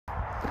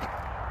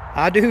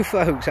I do,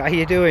 folks. How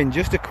you doing?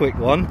 Just a quick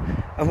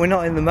one, and we're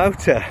not in the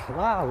motor.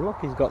 Wow, look,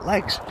 he's got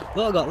legs.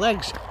 Look, I've got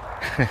legs.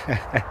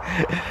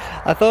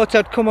 I thought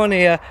I'd come on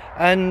here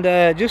and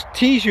just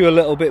tease you a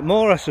little bit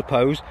more, I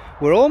suppose.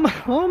 We're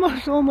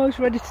almost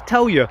ready to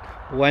tell you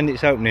when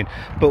it's opening,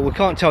 but we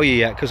can't tell you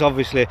yet because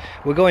obviously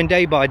we're going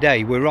day by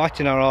day. We're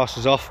writing our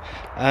arses off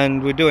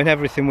and we're doing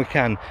everything we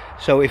can.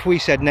 So if we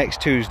said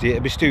next Tuesday,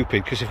 it'd be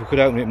stupid, because if we could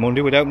open it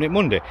Monday, we'd open it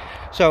Monday.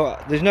 So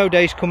there's no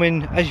days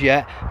coming as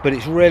yet, but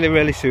it's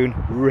really soon,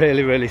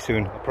 really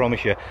soon, I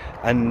promise you.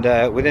 And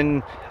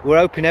we're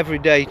open every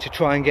day to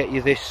try and get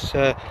you this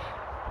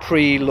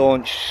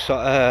pre-launch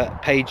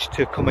page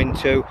to come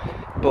into,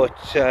 but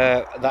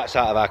that's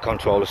out of our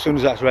control. As soon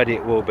as that's ready,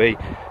 it will be.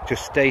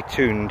 Just stay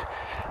tuned.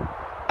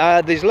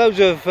 There's loads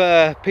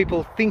of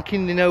people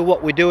thinking they know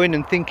what we're doing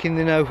and thinking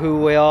they know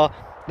who we are.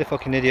 They're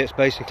fucking idiots,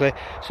 basically.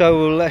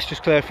 So let's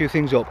just clear a few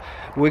things up.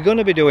 We're going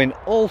to be doing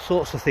all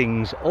sorts of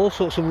things, all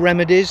sorts of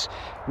remedies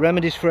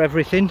for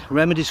everything,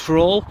 remedies for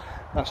all.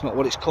 That's not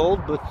what it's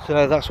called, but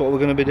that's what we're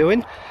going to be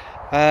doing.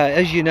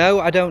 As you know,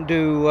 I don't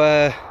do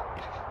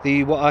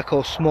what I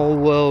call small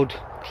world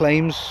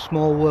claims,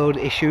 small world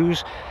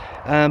issues,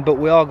 but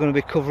we are going to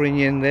be covering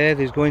you in there.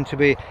 There's going to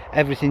be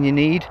everything you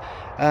need.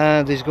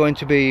 There's going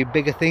to be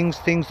bigger things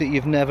that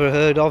you've never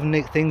heard of,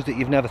 things that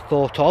you've never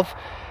thought of.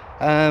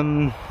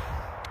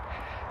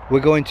 We're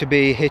going to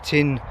be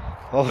hitting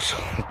all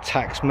sorts of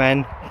tax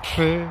men.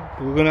 We're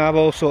going to have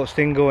all sorts of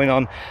things going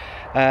on.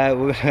 We're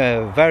going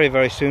to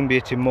very soon be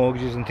hitting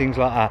mortgages and things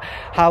like that.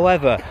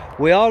 However,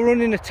 we are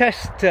running a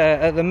test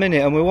at the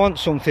minute, and we want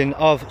something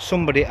of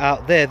somebody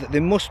out there, that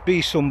there must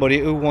be somebody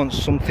who wants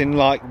something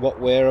like what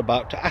we're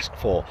about to ask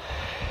for.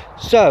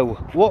 So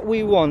what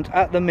we want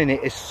at the minute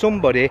is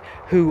somebody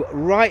who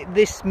right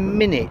this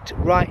minute,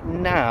 right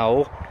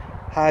now,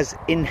 has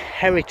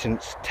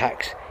inheritance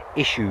tax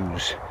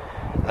issues,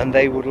 and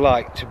they would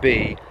like to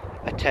be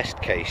a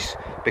test case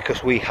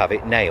because we have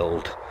it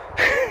nailed.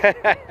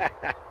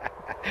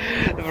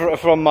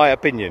 From my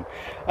opinion.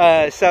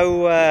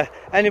 So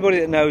anybody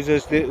that knows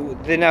us,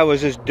 they know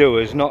us as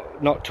doers,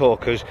 not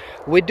talkers.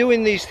 We're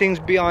doing these things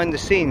behind the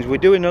scenes. We're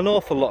doing an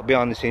awful lot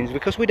behind the scenes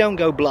because we don't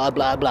go blah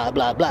blah blah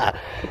blah blah,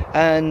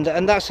 and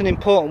that's an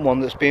important one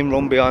that's being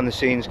run behind the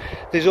scenes.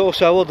 There's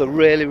also other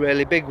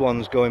really big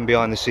ones going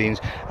behind the scenes,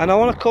 and I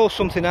want to call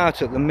something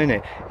out at the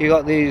minute. You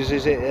got these,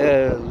 is it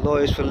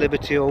Lawyers for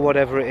Liberty or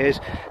whatever it is?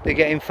 They're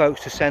getting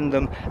folks to send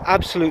them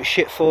absolute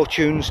shit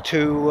fortunes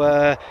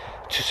to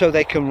so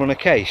they can run a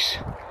case.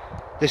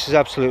 This is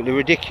absolutely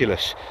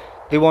ridiculous.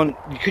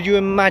 Could you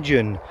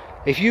imagine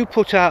if you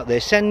put out there,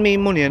 send me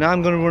money and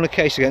I'm going to run a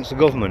case against the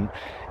government?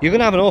 You're going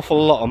to have an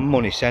awful lot of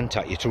money sent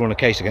at you to run a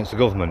case against the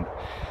government.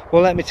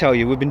 Well, let me tell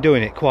you, we've been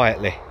doing it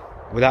quietly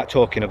without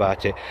talking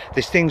about it.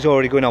 This thing's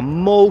already going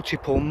on.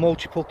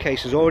 Multiple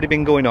cases already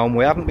been going on.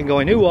 We haven't been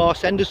going,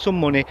 send us some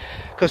money,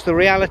 because the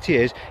reality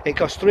is it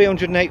costs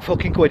 308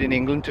 fucking quid in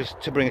England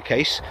to bring a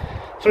case.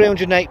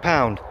 308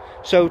 £.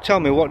 So tell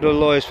me, what do the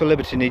Lawyers for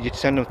Liberty need you to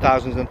send them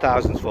thousands and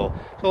thousands for?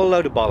 It's all a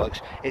load of bollocks.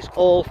 It's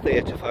all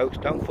theatre, folks.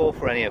 Don't fall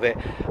for any of it.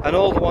 And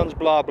all the ones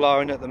blah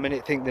blahing at the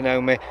minute think they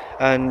know me.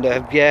 And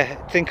yeah,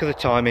 think of the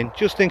timing.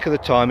 Just think of the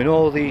timing.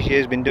 All these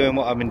years been doing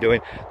what I've been doing,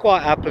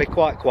 quite happily,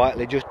 quite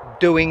quietly, just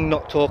doing,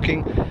 not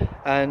talking.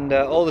 And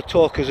all the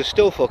talkers are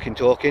still fucking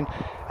talking.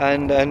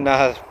 And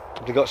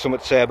they've got something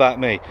to say about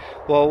me.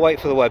 Well, wait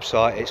for the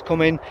website. It's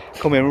coming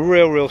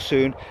real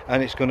soon,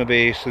 and it's going to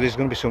be, so there's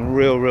going to be some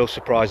real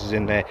surprises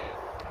in there.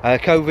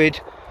 COVID,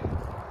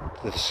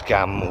 the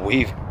scam,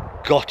 we've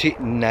got it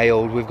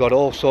nailed. We've got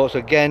all sorts,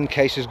 again,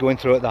 cases going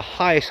through at the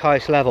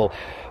highest level.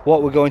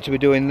 What we're going to be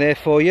doing there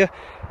for you,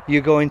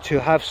 you're going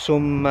to have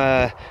some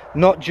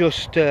not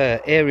just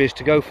areas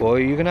to go for,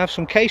 you're going to have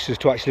some cases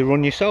to actually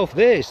run yourself.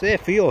 It's there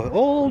for you,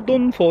 all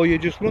done for you.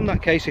 Just run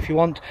that case if you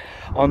want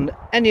on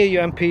any of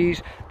your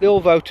MPs. They all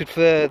voted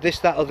for this,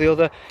 that or the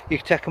other. You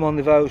can take them on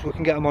the votes, we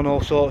can get them on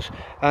all sorts,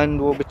 and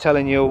we'll be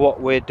telling you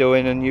what we're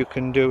doing, and you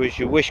can do as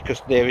you wish,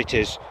 because there it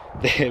is.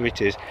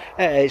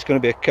 It's going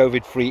to be a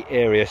COVID-free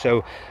area,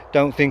 so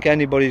don't think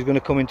anybody's going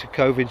to come into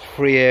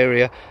COVID-free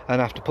area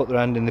and have to put their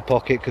hand in the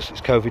pocket because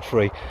it's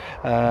COVID-free.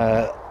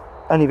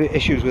 Any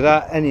issues with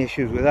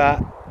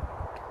that,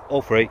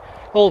 all free,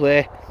 all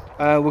there.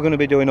 We're going to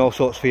be doing all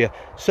sorts for you.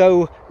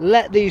 So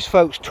let these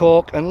folks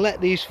talk, and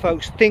let these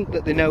folks think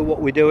that they know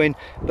what we're doing,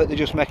 but they're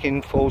just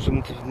making fools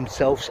of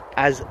themselves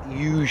as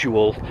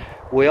usual.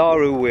 We are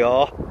who we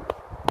are.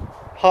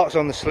 Hearts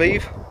on the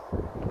sleeve.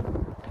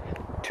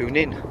 Tune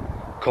in.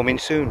 Coming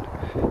soon.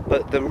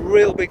 But the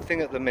real big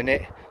thing at the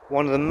minute,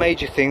 one of the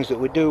major things that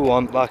we do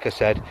want, like I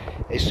said,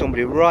 is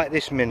somebody right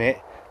this minute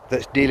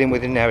that's dealing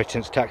with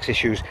inheritance tax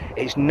issues.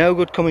 It's no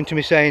good coming to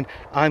me saying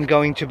I'm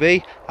going to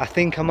be, I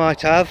think I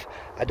might have.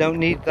 I don't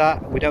need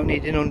that. We don't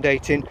need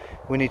inundating.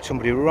 We need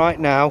somebody right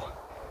now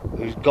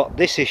who's got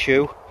this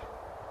issue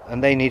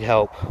and they need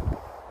help.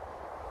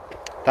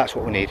 That's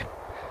what we need.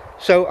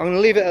 So I'm going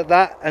to leave it at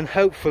that, and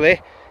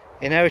hopefully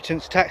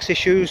inheritance tax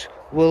issues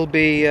will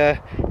be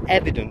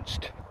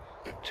evidenced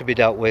to be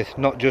dealt with,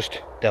 not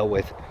just dealt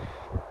with.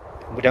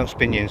 we don't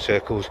spin you in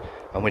circles,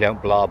 and we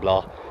don't blah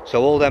blah.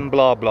 So all them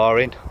blah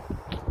blahing,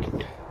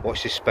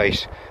 watch this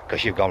space,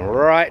 because you've gone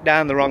right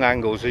down the wrong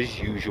angles as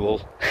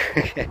usual.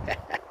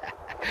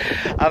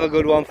 Have a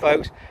good one,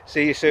 folks.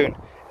 See you soon.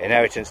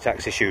 Inheritance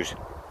tax issues.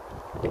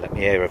 Let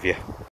me hear of you.